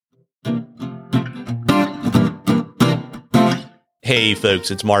Hey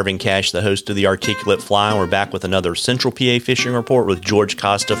folks, it's Marvin Cash, the host of the Articulate Fly, and we're back with another Central PA fishing report with George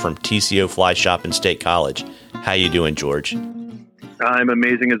Costa from TCO Fly Shop in State College. How you doing, George? I'm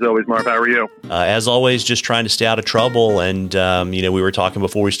amazing as always, Marv. How are you? As always, just trying to stay out of trouble. And, we were talking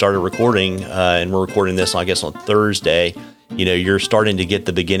before we started recording, and we're recording this, I guess, on Thursday. You're starting to get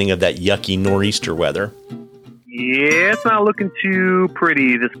the beginning of that yucky nor'easter weather. Yeah, it's not looking too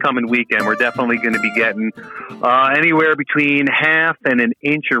pretty this coming weekend. We're definitely going to be getting anywhere between half and an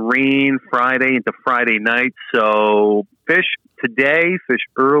inch of rain Friday into Friday night. So fish today, fish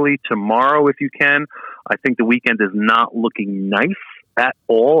early tomorrow if you can. I think the weekend is not looking nice at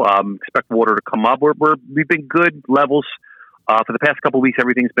all. Expect water to come up. We've been good levels for the past couple of weeks.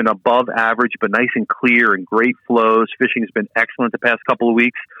 Everything's been above average, but nice and clear and great flows. Fishing's been excellent the past couple of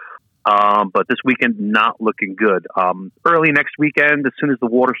weeks. But this weekend, not looking good. Early next weekend, as soon as the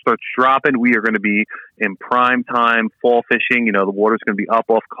water starts dropping, we are going to be in prime time fall fishing. The water's going to be up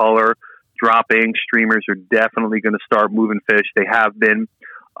off color, dropping. Streamers are definitely going to start moving fish. They have been,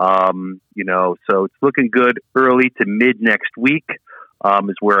 so it's looking good early to mid next week,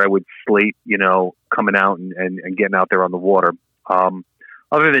 is where I would slate, coming out and getting out there on the water.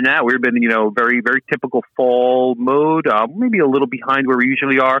 Other than that, we've been, very, very typical fall mode, maybe a little behind where we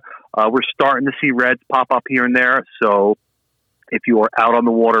usually are. We're starting to see reds pop up here and there. So if you are out on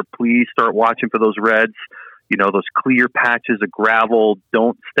the water, please start watching for those reds. Those clear patches of gravel,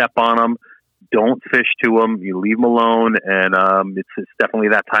 don't step on them. Don't fish to them. You leave them alone. And it's definitely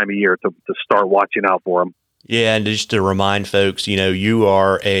that time of year to start watching out for them. Yeah, and just to remind folks, you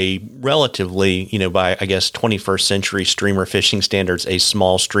are a relatively, by, I guess, 21st century streamer fishing standards, a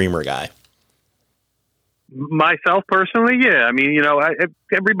small streamer guy. Myself personally, yeah. I mean,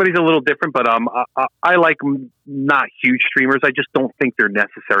 everybody's a little different, but I like not huge streamers. I just don't think they're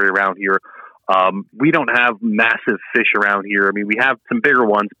necessary around here. We don't have massive fish around here. I mean, we have some bigger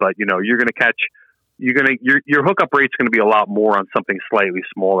ones, but you're going to catch. Your hookup rate's going to be a lot more on something slightly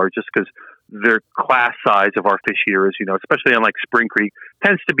smaller, just because their class size of our fish here is, especially on like Spring Creek,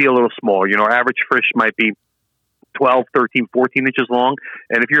 tends to be a little small. Our average fish might be 12, 13, 14 inches long.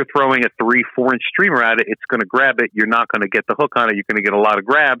 And if you're throwing a 3-4 inch streamer at it, it's going to grab it. You're not going to get the hook on it. You're going to get a lot of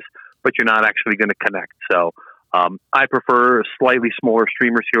grabs, but you're not actually going to connect. So I prefer slightly smaller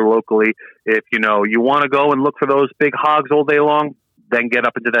streamers here locally. If, you want to go and look for those big hogs all day long, then get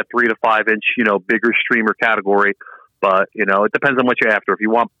up into that 3 to 5 inch, bigger streamer category. But, it depends on what you're after. If you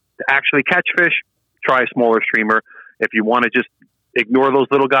want to actually catch fish, try a smaller streamer. If you want to just ignore those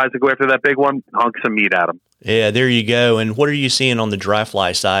little guys and go after that big one, hunk some meat at them. Yeah, there you go. And what are you seeing on the dry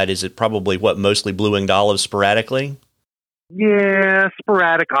fly side? Is it probably mostly blue-winged olives sporadically? Yeah,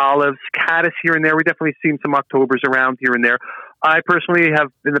 sporadic olives, caddis here and there. We definitely seen some Octobers around here and there. I personally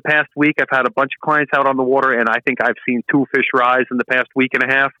have, in the past week, I've had a bunch of clients out on the water, and I think I've seen 2 fish rise in the past week and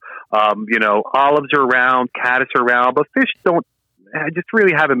a half. Olives are around, caddis are around, but fish I just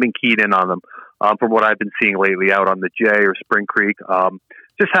really haven't been keyed in on them from what I've been seeing lately out on the Jay or Spring Creek.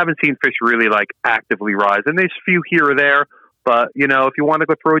 Just haven't seen fish really actively rise. And there's a few here or there, but if you want to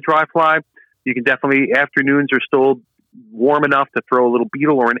go throw a dry fly, you can definitely, afternoons are still warm enough to throw a little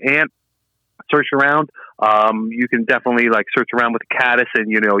beetle or an ant, search around. You can definitely search around with a caddis and,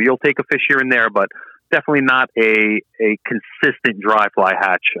 you'll take a fish here and there, but definitely not a consistent dry fly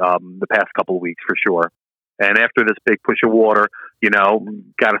hatch the past couple of weeks for sure. And after this big push of water,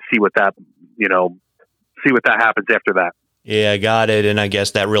 got to see what that happens after that. Yeah, got it. And I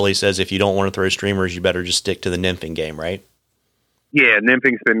guess that really says if you don't want to throw streamers, you better just stick to the nymphing game, right? Yeah,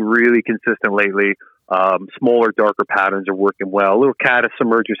 nymphing's been really consistent lately. Smaller, darker patterns are working well. Little caddis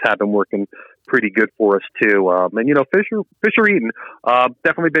submergers have been working pretty good for us too. And fish are eating.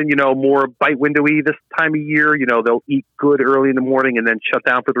 Definitely been more bite windowy this time of year. They'll eat good early in the morning and then shut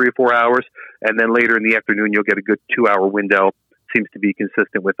down for 3 or 4 hours, and then later in the afternoon you'll get a good 2-hour window. Seems to be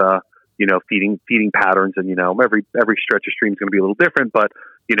consistent with feeding patterns, and every stretch of stream is going to be a little different, but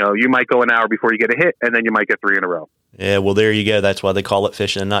you might go an hour before you get a hit, and then you might get 3 in a row. Yeah, well, there you go. That's why they call it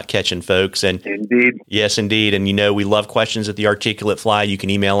fishing and not catching, folks. And indeed. Yes, indeed. And we love questions at the Articulate Fly. You can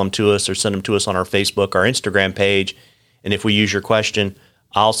email them to us or send them to us on our Facebook, our Instagram page. And if we use your question,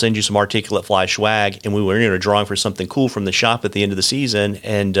 I'll send you some Articulate Fly swag, and we're going to drawing for something cool from the shop at the end of the season.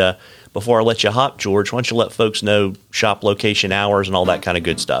 And before I let you hop, George, why don't you let folks know shop location, hours, and all that kind of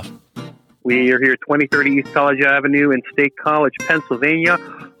good stuff? We are here at 2030 East College Avenue in State College, Pennsylvania.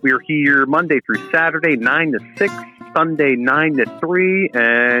 We are here Monday through Saturday, 9 to 6. Sunday 9 to 3,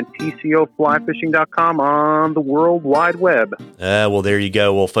 and TCOflyfishing.com on the World Wide Web. Well, there you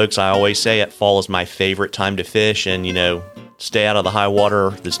go. Well, folks, I always say it, fall is my favorite time to fish, and, stay out of the high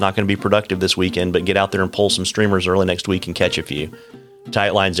water that's not going to be productive this weekend, but get out there and pull some streamers early next week and catch a few.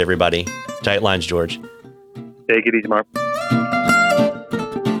 Tight lines, everybody. Tight lines, George. Take it easy, Mark.